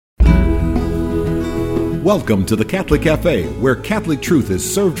Welcome to the Catholic Cafe, where Catholic truth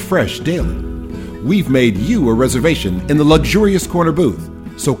is served fresh daily. We've made you a reservation in the luxurious corner booth,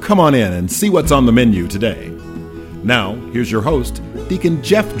 so come on in and see what's on the menu today. Now, here's your host, Deacon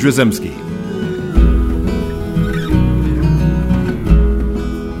Jeff Drzymski.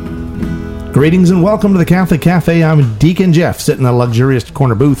 Greetings and welcome to the Catholic Cafe. I'm Deacon Jeff, sitting in the luxurious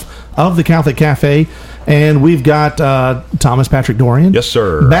corner booth of the Catholic Cafe, and we've got Thomas Patrick Dorian. Yes,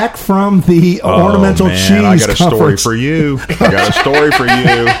 sir. Back from the Ornamental Cheese I got a Conference. story for you.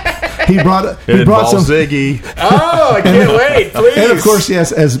 He brought some Ziggy. Oh, I can't wait, please. And of course,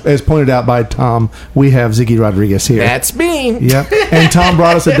 yes, as pointed out by Tom, we have Ziggy Rodriguez here. That's me. Yep. And Tom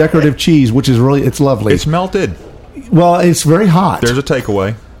brought us a decorative cheese, which is it's lovely. It's melted. Well, it's very hot. There's a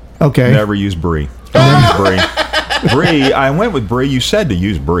takeaway. Okay. Never use brie. Don't use brie. Brie, I went with brie. You said to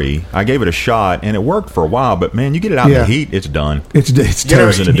use brie. I gave it a shot, and it worked for a while. But man, you get it out in the heat, it's done. It's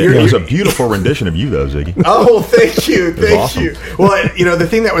Turns into dick. It was a beautiful rendition of you, though, Ziggy. Oh, thank you, Awesome. you. Well, the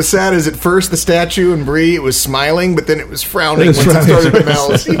thing that was sad is at first the statue and Brie, it was smiling, but then it was frowning once it started to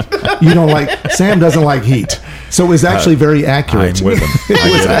melt. You don't like Sam doesn't like heat, so it was actually very accurate. I'm with him.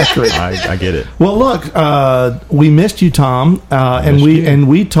 It was accurate. I get it. Well, look, we missed you, Tom, and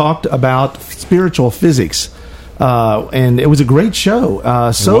we talked about spiritual physics. And it was a great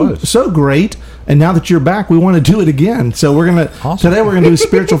show. So great. And now that you're back, we want to do it again. So today we're gonna do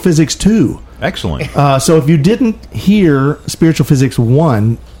Spiritual Physics 2. Excellent. So if you didn't hear Spiritual Physics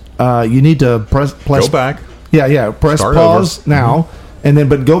 1, you need to press Go back. Yeah. Press Start pause over. now,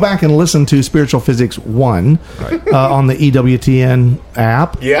 but go back and listen to Spiritual Physics 1 on the EWTN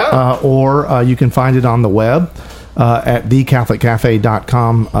app. Yeah. Or you can find it on the web. At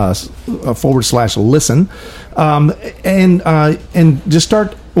thecatholiccafe.com /listen. And just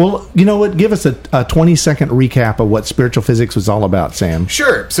start. Well, you know what? Give us a 20-second recap of what spiritual physics was all about, Sam.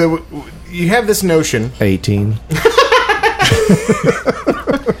 Sure. So you have this notion. 18.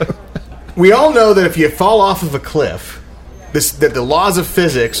 We all know that if you fall off of a cliff, that the laws of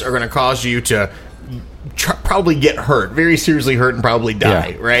physics are going to cause you to probably get hurt, very seriously hurt, and probably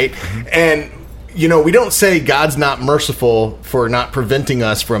die, right? And we don't say God's not merciful for not preventing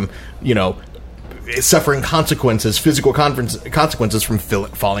us from, suffering consequences, physical consequences from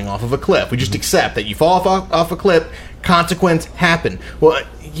falling off of a cliff. We just accept that you fall off a cliff, consequence happen. Well,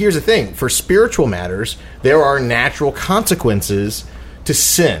 here's the thing. For spiritual matters, there are natural consequences to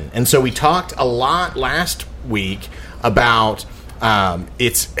sin. And so we talked a lot last week about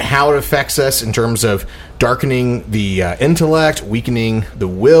it's how it affects us in terms of darkening the intellect, weakening the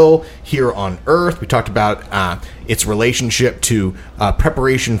will here on earth. We talked about its relationship to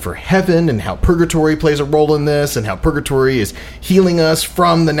preparation for heaven and how purgatory plays a role in this and how purgatory is healing us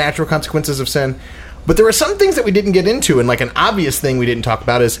from the natural consequences of sin. But there are some things that we didn't get into, and like an obvious thing we didn't talk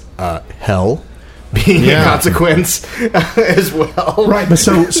about is hell being a consequence as well. Right, but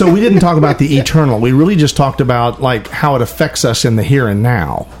so we didn't talk about the eternal. We really just talked about like how it affects us in the here and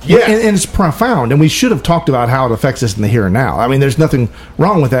now. Yeah. And it's profound, and we should have talked about how it affects us in the here and now. I mean, there's nothing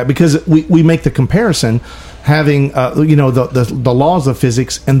wrong with that because we make the comparison having the laws of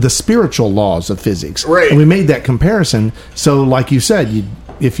physics and the spiritual laws of physics. Right. And we made that comparison. So like you said,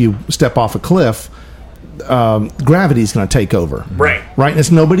 if you step off a cliff, gravity is going to take over. Right. And it's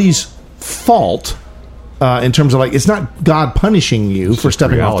nobody's fault in terms of it's not God punishing you for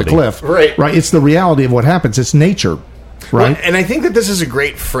stepping off the cliff. Right. It's the reality of what happens. It's nature. Right. Well, and I think that this is a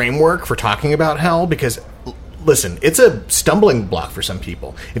great framework for talking about hell because, listen, it's a stumbling block for some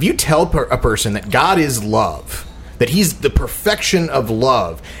people. If you tell a person that God is love, that he's the perfection of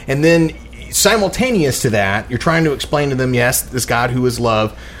love, and then simultaneous to that, you're trying to explain to them, yes, this God who is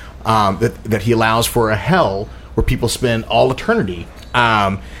love, that he allows for a hell where people spend all eternity.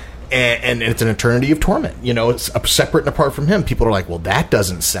 And it's an eternity of torment. It's separate and apart from him. People are like, well, that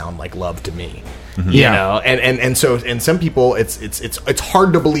doesn't sound like love to me. Mm-hmm. And so some people, it's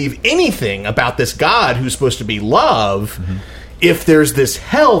hard to believe anything about this God who's supposed to be love if there's this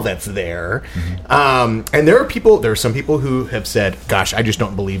hell that's there. Mm-hmm. And there are some people who have said, gosh, I just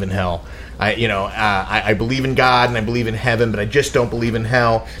don't believe in hell. I believe in God and I believe in heaven, but I just don't believe in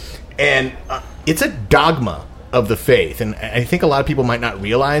hell. And it's a dogma of the faith, and I think a lot of people might not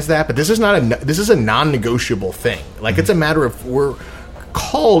realize that, but this is a non-negotiable thing. It's a matter of we're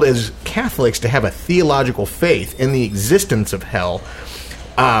called as Catholics to have a theological faith in the existence of hell,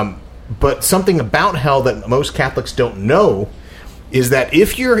 but something about hell that most Catholics don't know is that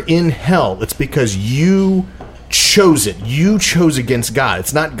if you're in hell, it's because you chose it. You chose against God.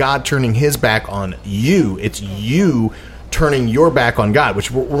 It's not God turning his back on you. It's you turning your back on God, which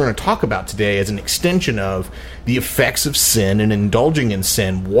we're going to talk about today as an extension of the effects of sin and indulging in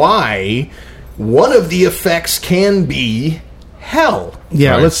sin. Why one of the effects can be hell.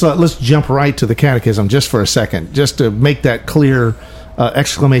 Yeah, right. Let's jump right to the catechism just for a second, just to make that clear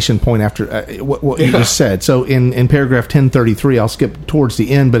exclamation point after what you just said. So in paragraph 1033, I'll skip towards the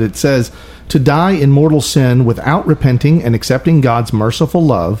end, but it says, to die in mortal sin without repenting and accepting God's merciful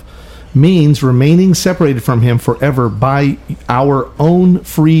love means remaining separated from him forever by our own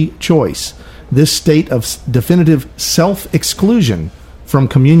free choice. This state of definitive self-exclusion from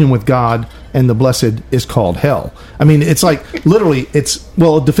communion with God and the blessed is called hell. I mean, it's like, literally,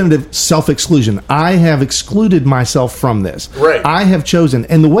 definitive self-exclusion. I have excluded myself from this. Right. I have chosen.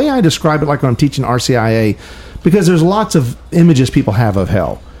 And the way I describe it, like when I'm teaching RCIA, because there's lots of images people have of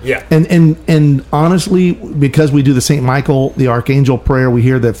hell. Yeah. And honestly, because we do the St. Michael, the Archangel prayer, we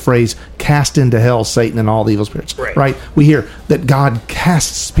hear the phrase, cast into hell Satan and all the evil spirits. Right? We hear that God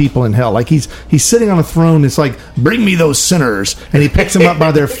casts people in hell. Like he's sitting on a throne. It's like, bring me those sinners. And he picks them up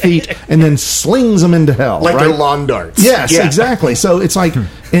by their feet and then slings them into hell. Like they're lawn darts. Yes, exactly. So it's like,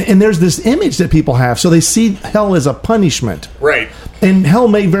 and there's this image that people have. So they see hell as a punishment. Right. And hell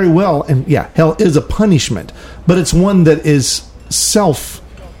may very well, hell is a punishment. But it's one that is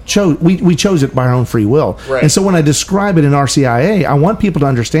we chose it by our own free will. Right. And so when I describe it in RCIA, I want people to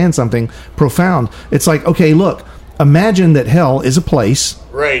understand something profound. It's like, okay, look, imagine that hell is a place.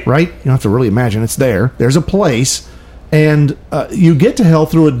 Right. Right? You don't have to really imagine. It's there. There's a place. And you get to hell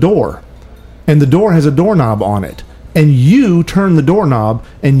through a door. And the door has a doorknob on it. And you turn the doorknob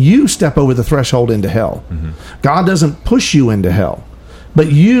and you step over the threshold into hell. Mm-hmm. God doesn't push you into hell. But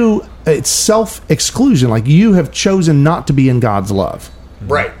it's self-exclusion. Like you have chosen not to be in God's love.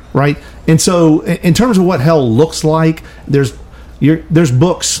 Right. And so in terms of what hell looks like, there's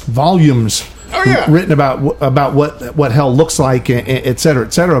books, volumes written about what hell looks like, et cetera, et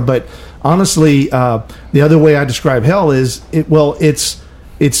cetera. But honestly, the other way I describe hell is it's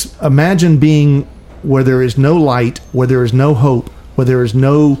imagine being where there is no light, where there is no hope, where there is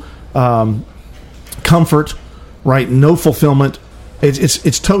no comfort, right? No fulfillment.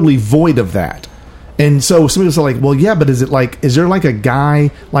 It's totally void of that. And so some people say, like, well, yeah, but is there like a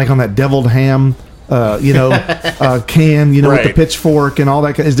guy like on that deviled ham, can, with the pitchfork and all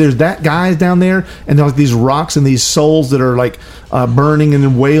that? Is there that guy down there? And there's like these rocks and these souls that are like burning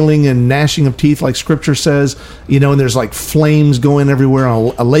and wailing and gnashing of teeth, like Scripture says, and there's like flames going everywhere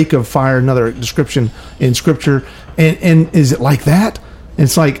on a lake of fire, another description in Scripture. And is it like that? And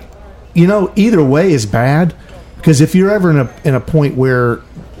it's like, either way is bad, because if you're ever in a point where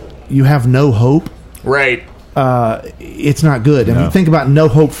you have no hope, right, it's not good. And if you think about no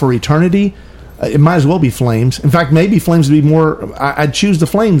hope for eternity, it might as well be flames. In fact, maybe flames would be more. I'd choose the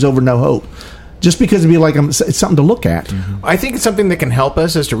flames over no hope, just because it'd be like it's something to look at. Mm-hmm. I think it's something that can help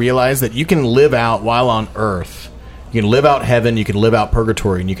us is to realize that you can live out while on earth. You can live out heaven, you can live out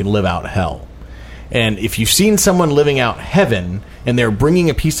purgatory, and you can live out hell. And if you've seen someone living out heaven and they're bringing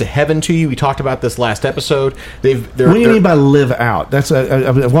a piece of heaven to you, we talked about this last episode. What do you mean by live out? That's I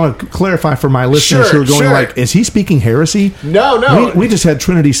want to clarify for my listeners who are going like, is he speaking heresy? No. We just had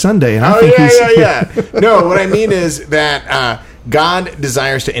Trinity Sunday, and No, what I mean is that God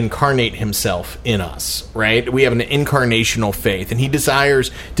desires to incarnate himself in us, right? We have an incarnational faith, and he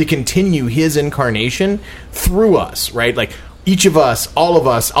desires to continue his incarnation through us, right? Like, each of us, all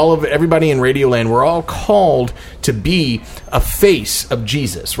of everybody in Radioland, we're all called to be a face of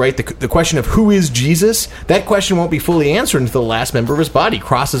Jesus, right? The question of who is Jesus, that question won't be fully answered until the last member of his body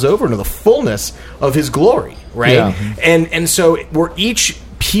crosses over into the fullness of his glory, right? Yeah. And so we're each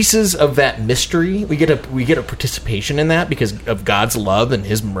pieces of that mystery. We get a participation in that because of God's love and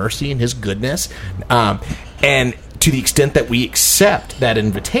his mercy and his goodness. And to the extent that we accept that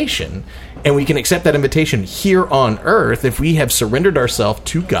invitation, and we can accept that invitation here on earth if we have surrendered ourselves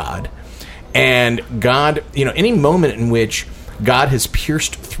to God, and God, any moment in which God has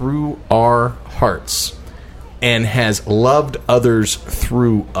pierced through our hearts and has loved others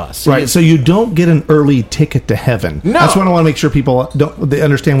through us. Right, so you don't get an early ticket to heaven. No. That's what I want to make sure people they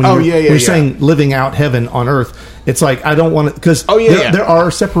understand when you're saying living out heaven on earth. It's like, I don't want to, because there are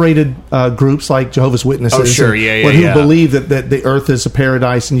separated groups like Jehovah's Witnesses who believe that the earth is a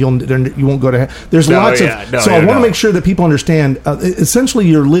paradise and you won't go to heaven. There's lots of... I want to make sure that people understand, essentially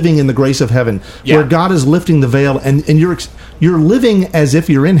you're living in the grace of heaven, where God is lifting the veil, and you're living as if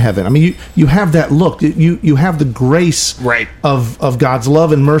you're in heaven. I mean, you have that look. You have the grace of God's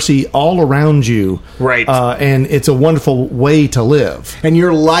love and mercy all around you. Right. And it's a wonderful way to live. And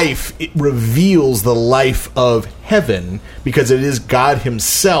your life, it reveals the life of heaven, because it is God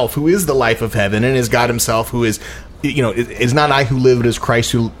himself who is the life of heaven, and it is God himself who is it's not I who live, it is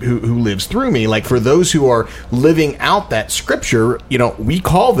Christ who lives through me. Like, for those who are living out that scripture, we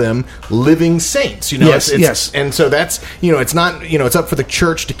call them living saints. Yes. And so that's, it's not, it's up for the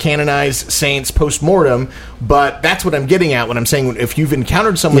church to canonize saints post-mortem, but that's what I'm getting at when I'm saying, if you've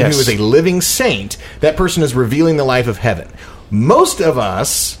encountered someone who is a living saint, that person is revealing the life of heaven. Most of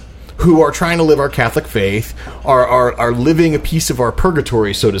us who are trying to live our Catholic faith are living a piece of our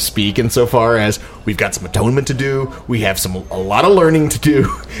purgatory, so to speak, insofar as we've got some atonement to do, we have a lot of learning to do,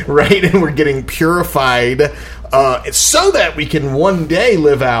 right? And we're getting purified so that we can one day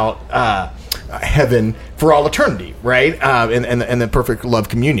live out heaven for all eternity, right? And the perfect love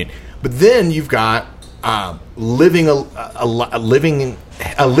communion. But then you've got living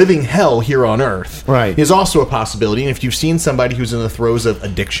a living hell here on earth, right, is also a possibility. And if you've seen somebody who's in the throes of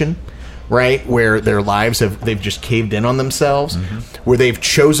addiction, right, where their lives they've just caved in on themselves, where they've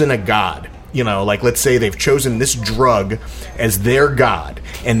chosen a god, like, let's say they've chosen this drug as their god,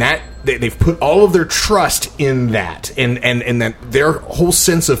 and that they've put all of their trust in that, and that their whole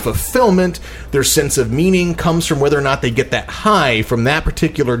sense of fulfillment, their sense of meaning, comes from whether or not they get that high from that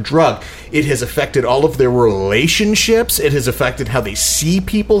particular drug. It has affected all of their relationships. It has affected how they see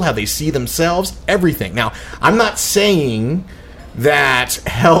people, how they see themselves, everything. Now, I'm not saying that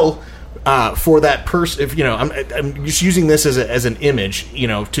hell for that person, if I'm just using this as an image,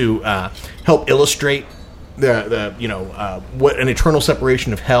 to help illustrate the what an eternal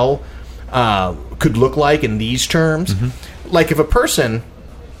separation of hell could look like in these terms. Like, if a person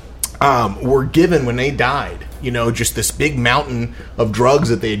were given, when they died, just this big mountain of drugs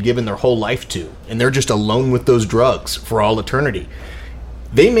that they had given their whole life to, and they're just alone with those drugs for all eternity,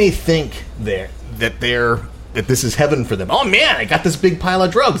 they may think that this is heaven for them. Oh man, I got this big pile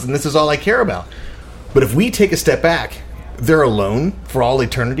of drugs, and this is all I care about. But if we take a step back, they're alone for all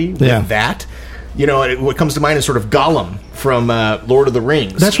eternity with that. What comes to mind is sort of Gollum from Lord of the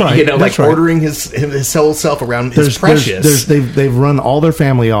Rings. That's right. That's right. Ordering his whole self around his precious. They've run all their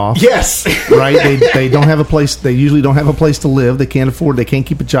family off. Yes. Right? They don't have a place. They usually don't have a place to live. They can't afford. They can't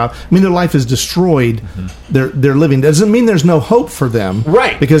keep a job. I mean, their life is destroyed. They're living. Doesn't mean there's no hope for them.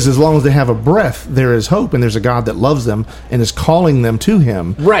 Right. Because as long as they have a breath, there is hope, and there's a God that loves them and is calling them to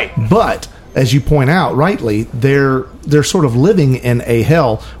Him. Right. But as you point out rightly, they're sort of living in a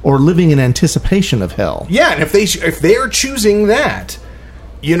hell, or living in anticipation of hell. Yeah, and if they are choosing that,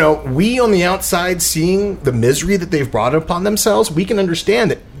 we on the outside, seeing the misery that they've brought upon themselves, we can understand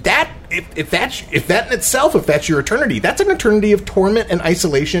that if that in itself, if that's your eternity, that's an eternity of torment and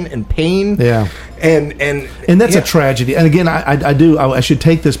isolation and pain. Yeah, and that's a tragedy. And again, I should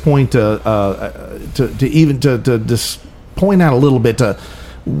take this point to just point out a little bit to.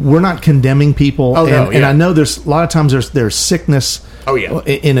 We're not condemning people, and I know there's a lot of times there's sickness.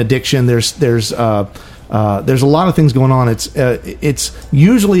 In addiction, there's a lot of things going on. It's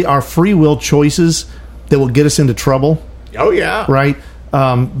usually our free will choices that will get us into trouble. Right.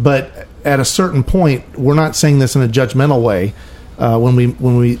 But at a certain point, we're not saying this in a judgmental way.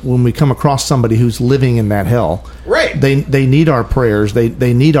 When we come across somebody who's living in that hell, right? They need our prayers.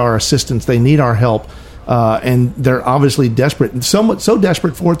 They need our assistance. They need our help. And they're obviously desperate, and so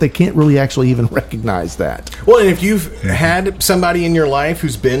desperate for it they can't really actually even recognize that. Well, and if you've had somebody in your life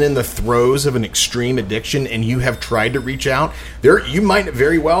who's been in the throes of an extreme addiction, and you have tried to reach out, you might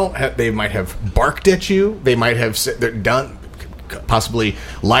very well they might have barked at you, they might have possibly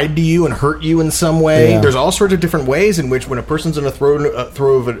lied to you and hurt you in some way. There's all sorts of different ways in which, when a person's in a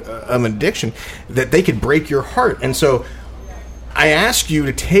throw of an addiction, that they could break your heart. And so I ask you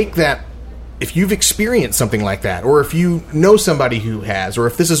to take that. If you've experienced something like that, or if you know somebody who has, or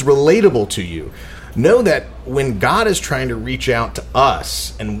if this is relatable to you, know that when God is trying to reach out to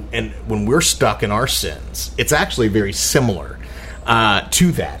us, and when we're stuck in our sins, it's actually very similar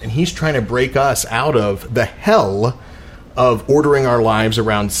to that. And He's trying to break us out of the hell of ordering our lives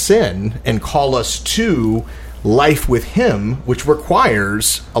around sin and call us to life with Him, which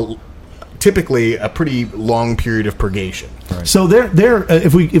requires typically a pretty long period of purgation. Right. So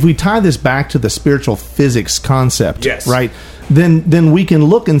if we tie this back to the spiritual physics concept, right, then we can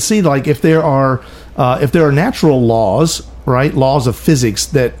look and see, like, if there are natural laws, right, laws of physics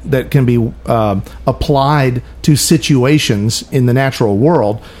that can be applied to situations in the natural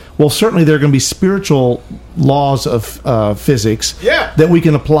world. Well, certainly there are going to be spiritual laws of physics that we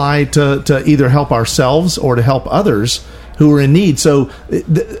can apply to either help ourselves or to help others who are in need. So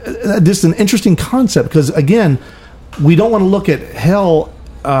this is an interesting concept, because, again, we don't want to look at hell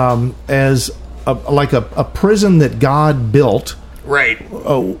as like a prison that God built, right?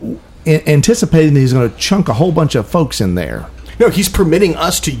 Anticipating that He's going to chunk a whole bunch of folks in there. No, He's permitting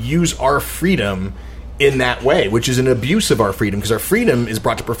us to use our freedom in that way, which is an abuse of our freedom, because our freedom is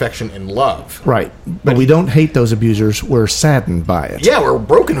brought to perfection in love. Right. But we don't hate those abusers. We're saddened by it. Yeah, we're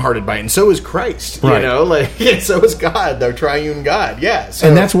brokenhearted by it, and so is Christ. Right. You know, so is God, the triune God. Yeah. So.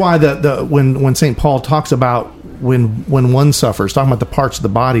 And that's why when St. Paul talks about when one suffers, talking about the parts of the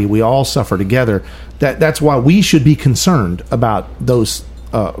body, we all suffer together. That's why we should be concerned about those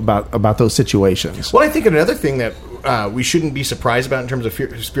about those situations. Well, I think another thing that we shouldn't be surprised about in terms of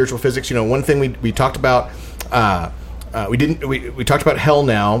spiritual physics. You know, one thing we talked about, we talked about hell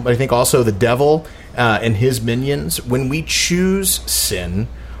now, but I think also the devil and his minions. When we choose sin,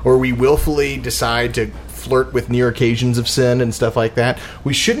 or we willfully decide to flirt with near occasions of sin and stuff like that,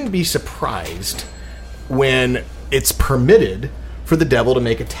 we shouldn't be surprised when it's permitted for the devil to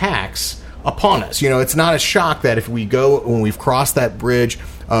make attacks upon us. You know, it's not a shock that when we've crossed that bridge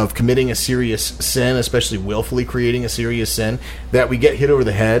of committing a serious sin, especially willfully creating a serious sin, that we get hit over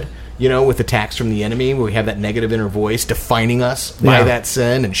the head, you know, with attacks from the enemy, where we have that negative inner voice defining us by that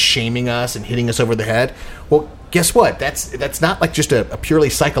sin and shaming us and hitting us over the head. Well, guess what? That's not like just a purely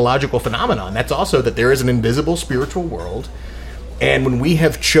psychological phenomenon. That's also that there is an invisible spiritual world. And when we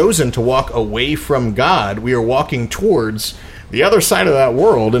have chosen to walk away from God, we are walking towards the other side of that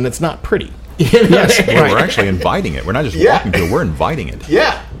world, and it's not pretty. Yes, right. We're actually inviting it. We're not just walking to it; we're inviting it.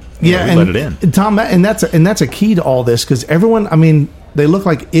 Yeah, we let it in. Tom, and that's a key to all this, because everyone, I mean, they look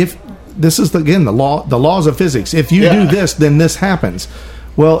like, if this is again the laws of physics. If you do this, then this happens.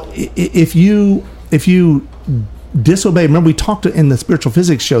 Well, if you disobey. Remember, we talked in the spiritual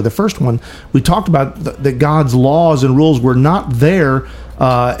physics show, the first one, we talked about that God's laws and rules were not there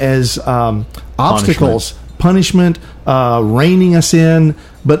as obstacles, punishment, reining us in,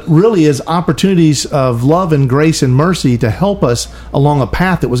 but really as opportunities of love and grace and mercy to help us along a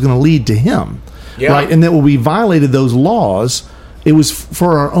path that was going to lead to Him. Yeah. Right? And that when we violated those laws, it was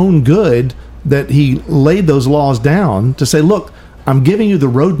for our own good that He laid those laws down to say, look, I'm giving you the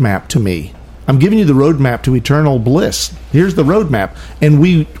roadmap to me. I'm giving you the roadmap to eternal bliss. Here's the roadmap. And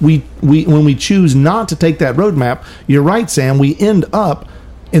we when we choose not to take that roadmap, you're right, Sam, we end up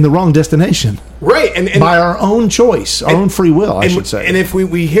in the wrong destination. Right, and by our own choice, our own free will, I should say. And if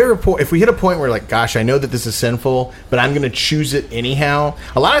we hit a point where, like, gosh, I know that this is sinful, but I'm going to choose it anyhow.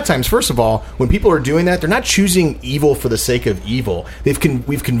 A lot of times, first of all, when people are doing that, they're not choosing evil for the sake of evil.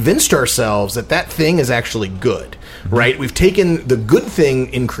 We've convinced ourselves that thing is actually good. Right, we've taken the good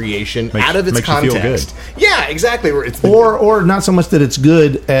thing in creation out of its context. Yeah, exactly. Or not so much that it's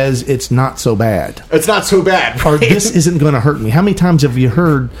good as it's not so bad. It's not so bad. Or this isn't going to hurt me. How many times have you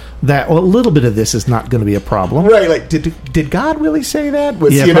heard that? Well, a little bit of this is not going to be a problem. Right. Like, did God really say that?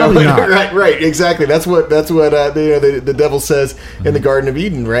 Probably not. Right. Exactly. That's what the devil says in the Garden of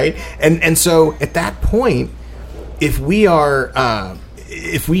Eden. Right. And so at that point, if we are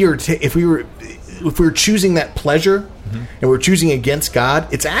choosing that pleasure, and we're choosing against God,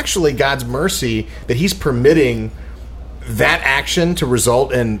 it's actually God's mercy that He's permitting that action to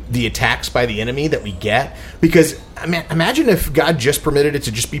result in the attacks by the enemy that we get. Because imagine if God just permitted it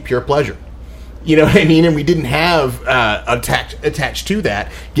to just be pure pleasure. You know what I mean? And we didn't have attached to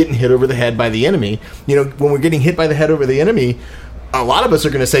that, getting hit over the head by the enemy. You know, when we're getting hit by the head over the enemy, a lot of us are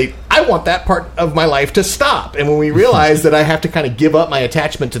going to say, I want that part of my life to stop. And when we realize that I have to kind of give up my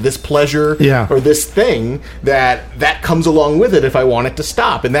attachment to this pleasure or this thing, that comes along with it if I want it to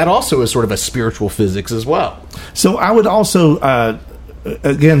stop. And that also is sort of a spiritual physics as well. So I would also,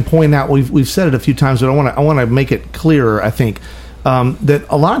 again, point out, we've said it a few times, but I want to make it clearer, I think, that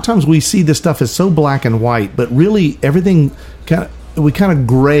a lot of times we see this stuff as so black and white, but really everything we kind of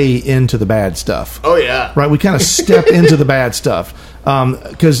gray into the bad stuff. Oh, yeah. Right? We kind of step into the bad stuff.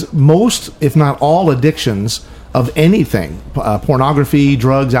 Because most, if not all, addictions of anything, pornography,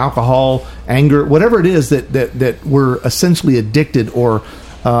 drugs, alcohol, anger, whatever it is that we're essentially addicted or,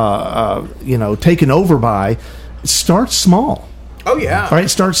 taken over by, starts small. Oh, yeah. Right? It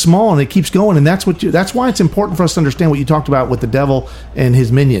starts small and it keeps going, and that's why it's important for us to understand what you talked about with the devil and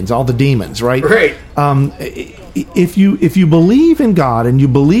his minions, all the demons, right? Right. If you believe in God and you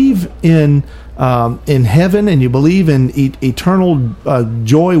believe in heaven and you believe in eternal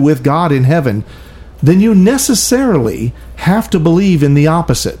joy with God in heaven, then you necessarily have to believe in the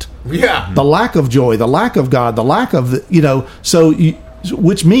opposite. Yeah. The lack of joy, the lack of God, the lack of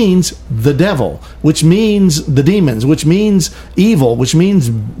which means the devil, which means the demons, which means evil, which means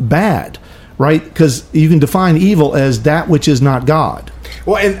bad, right? Because you can define evil as that which is not God.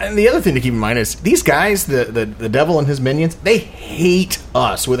 Well, and the other thing to keep in mind is these guys, the devil and his minions, they hate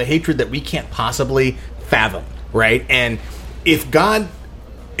us with a hatred that we can't possibly fathom, right? And if God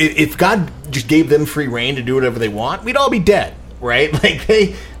just gave them free reign to do whatever they want, we'd all be dead. right? Like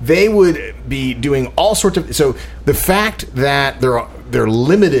they would be doing all sorts of. So the fact that they're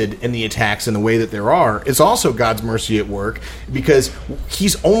limited in the attacks in the way that there are is also God's mercy at work, because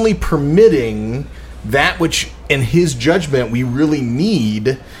He's only permitting that which in His judgment we really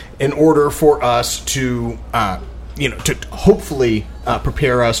need in order for us to to hopefully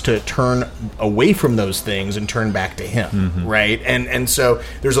prepare us to turn away from those things and turn back to Him, right? And so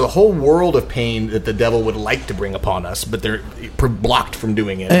there's a whole world of pain that the devil would like to bring upon us, but they're blocked from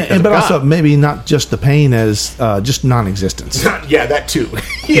doing it. But also maybe not just the pain as just non-existence. Yeah, that too.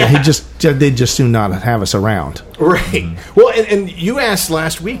 They'd just soon not have us around. Right. Well, and you asked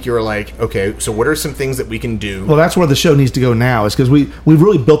last week, you were like, okay, so what are some things that we can do? Well, that's where the show needs to go now, is because we've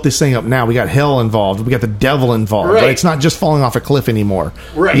really built this thing up now. We got hell involved. We got the devil involved. Right. It's not just falling off a cliff anymore.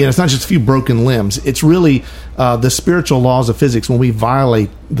 Right. It's not just a few broken limbs. It's really the spiritual laws of physics. When we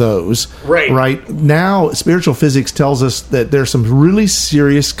violate those, right now, spiritual physics tells us that there's some really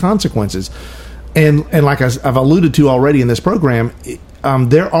serious consequences. And like I've alluded to already in this program,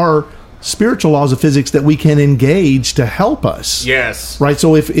 there are spiritual laws of physics that we can engage to help us. Yes. Right.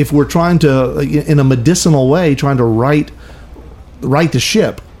 So if we're trying to, in a medicinal way, trying to right the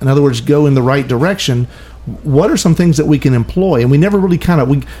ship, in other words, go in the right direction, what are some things that we can employ? And we never really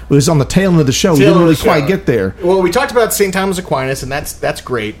it was on the tail end of the show. We didn't really quite get there. Well, we talked about St. Thomas Aquinas, and that's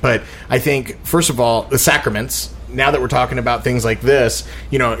great. But I think, first of all, the sacraments. Now that we're talking about things like this,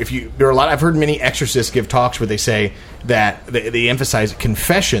 I've heard many exorcists give talks where they say that they emphasize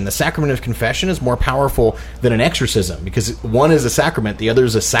confession. The sacrament of confession is more powerful than an exorcism, because one is a sacrament, the other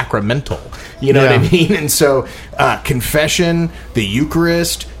is a sacramental. You know what I mean? And so confession, the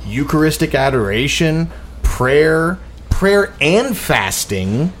Eucharist, Eucharistic adoration, prayer and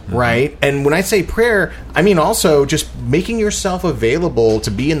fasting, right? And when I say prayer, I mean also just making yourself available to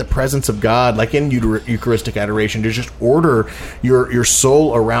be in the presence of God, like in Eucharistic adoration, to just order your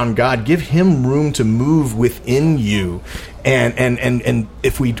soul around God, give Him room to move within you. And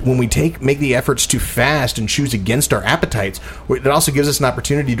if when we make the efforts to fast and choose against our appetites, it also gives us an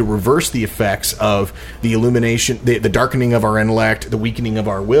opportunity to reverse the effects of the illumination, the darkening of our intellect, the weakening of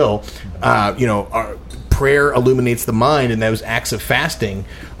our will. Our prayer illuminates the mind, and those acts of fasting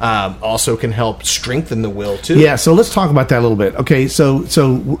also can help strengthen the will too. Yeah, so let's talk about that a little bit. Okay, so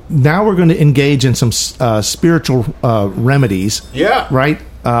now we're going to engage in some spiritual remedies. Yeah. Right?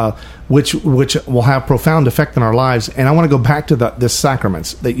 Which will have profound effect on our lives. And I want to go back to the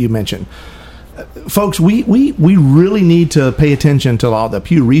sacraments that you mentioned. Folks, we really need to pay attention to all the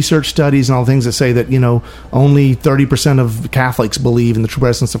Pew Research studies and all the things that say that, only 30% of Catholics believe in the true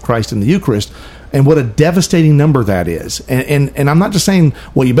presence of Christ in the Eucharist, and what a devastating number that is. And I'm not just saying,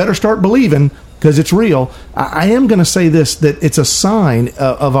 well, you better start believing because it's real. I am going to say this, that it's a sign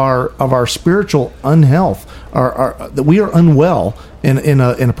of our spiritual unhealth, that we are unwell in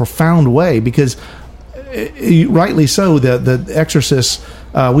a profound way, because rightly so, the exorcists,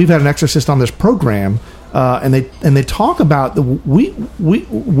 we've had an exorcist on this program, and they talk about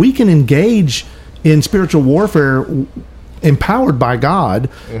we can engage in spiritual warfare empowered by God,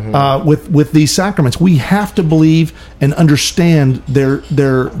 with these sacraments. We have to believe and understand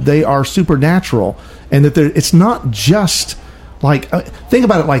they are supernatural, and that it's not just like, think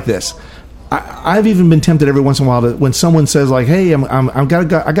about it like this. I've even been tempted every once in a while when someone says like, "Hey, I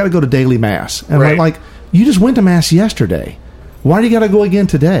gotta go to daily mass," and I'm like, "You just went to mass yesterday. Why do you gotta go again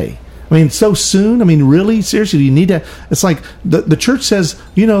today? I mean, so soon? I mean, really? Seriously, do you need to?" It's like the church says,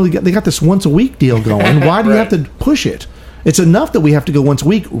 they got this once a week deal going. Why do you have to push it? It's enough that we have to go once a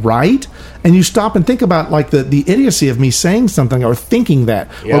week, right? And you stop and think about like the idiocy of me saying something or thinking that,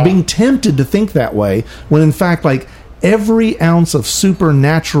 or being tempted to think that way, when in fact, like, every ounce of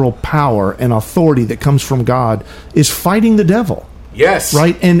supernatural power and authority that comes from God is fighting the devil. Yes.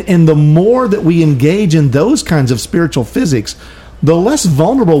 Right? And the more that we engage in those kinds of spiritual physics, the less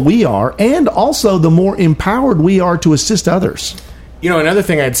vulnerable we are, and also the more empowered we are to assist others. Another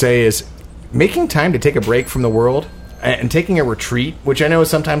thing I'd say is making time to take a break from the world and taking a retreat, which I know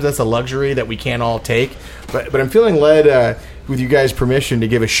sometimes that's a luxury that we can't all take, but I'm feeling led, with you guys' permission, to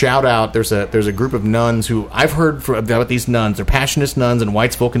give a shout out. There's a group of nuns who I've heard about these nuns. They're Passionist nuns in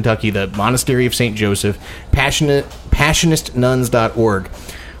Whitesville, Kentucky, the Monastery of St. Joseph, passionistnuns.org,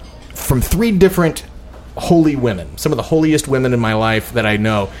 from 3 different holy women, some of the holiest women in my life that I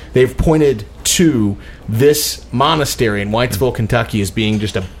know. They've pointed to this monastery in Whitesville, Kentucky, as being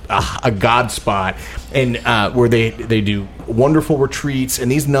just a God spot, and where they do wonderful retreats,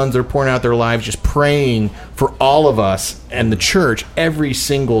 and these nuns are pouring out their lives just praying for all of us and the church every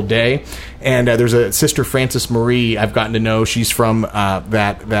single day. And there's a Sister Frances Marie I've gotten to know. She's from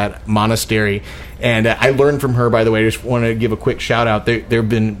that monastery, and I learned from her, by the way. I just want to give a quick shout out. They've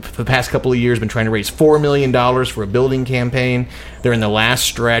been, for the past couple of years, been trying to raise $4 million for a building campaign. They're in the last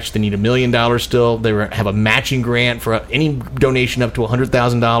stretch. They need $1 million still. They have a matching grant for any donation up to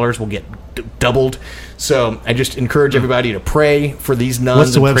 $100,000 will get doubled. So I just encourage everybody to pray for these nuns.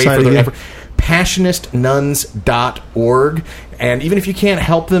 What's the pray website for their again? effort. PassionistNuns.org. And even if you can't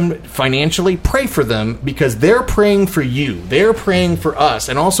help them financially, pray for them, because they're praying for you. They're praying for us.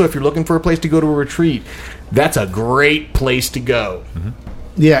 And also, if you're looking for a place to go to a retreat, that's a great place to go. Mm-hmm.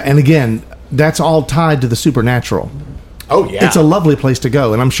 Yeah, and again, that's all tied to the supernatural. Oh, yeah. It's a lovely place to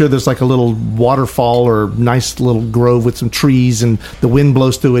go, and I'm sure there's like a little waterfall or nice little grove with some trees, and the wind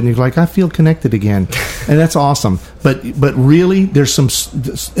blows through it, and you're like, I feel connected again, and that's awesome. But really, there's some.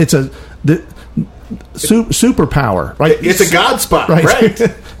 It's a superpower, right? It's a God spot, right?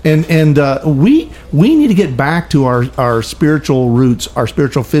 and we need to get back to our spiritual roots, our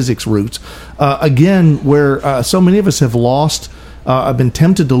spiritual physics roots, again, where so many of us have lost, have been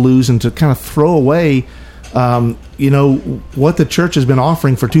tempted to lose, and to kind of throw away. What the church has been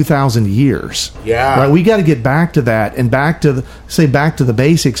offering for 2,000 years. Yeah. Right? We got to get back to that, and back to the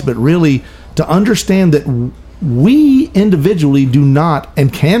basics, but really to understand that we individually do not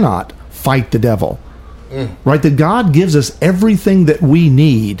and cannot fight the devil. Right? That God gives us everything that we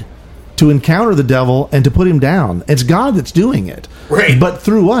need to encounter the devil and to put him down. It's God that's doing it. Right. But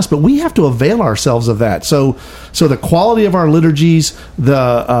through us. But we have to avail ourselves of that. So the quality of our liturgies,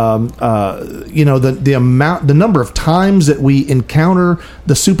 the number of times that we encounter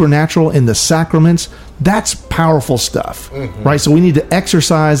the supernatural in the sacraments, that's powerful stuff. Mm-hmm. Right? So we need to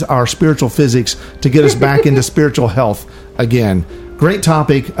exercise our spiritual physics to get us back into spiritual health again. Great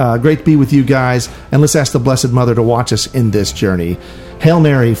topic. Great to be with you guys. And let's ask the Blessed Mother to watch us in this journey. Hail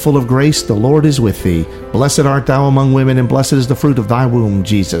Mary, full of grace, the Lord is with thee. Blessed art thou among women, and blessed is the fruit of thy womb,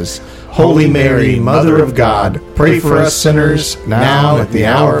 Jesus. Holy Mary, Mother of God, pray for us sinners, now and at the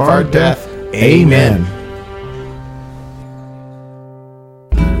hour of our death. Amen.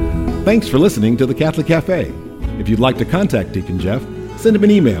 Thanks for listening to the Catholic Cafe. If you'd like to contact Deacon Jeff, send him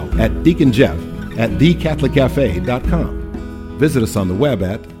an email at deaconjeff@thecatholiccafe.com. Visit us on the web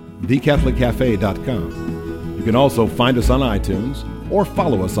at thecatholiccafe.com. You can also find us on iTunes or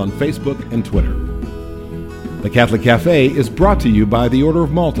follow us on Facebook and Twitter. The Catholic Cafe is brought to you by the Order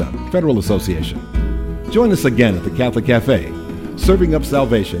of Malta Federal Association. Join us again at the Catholic Cafe, serving up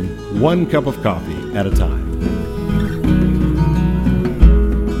salvation one cup of coffee at a time.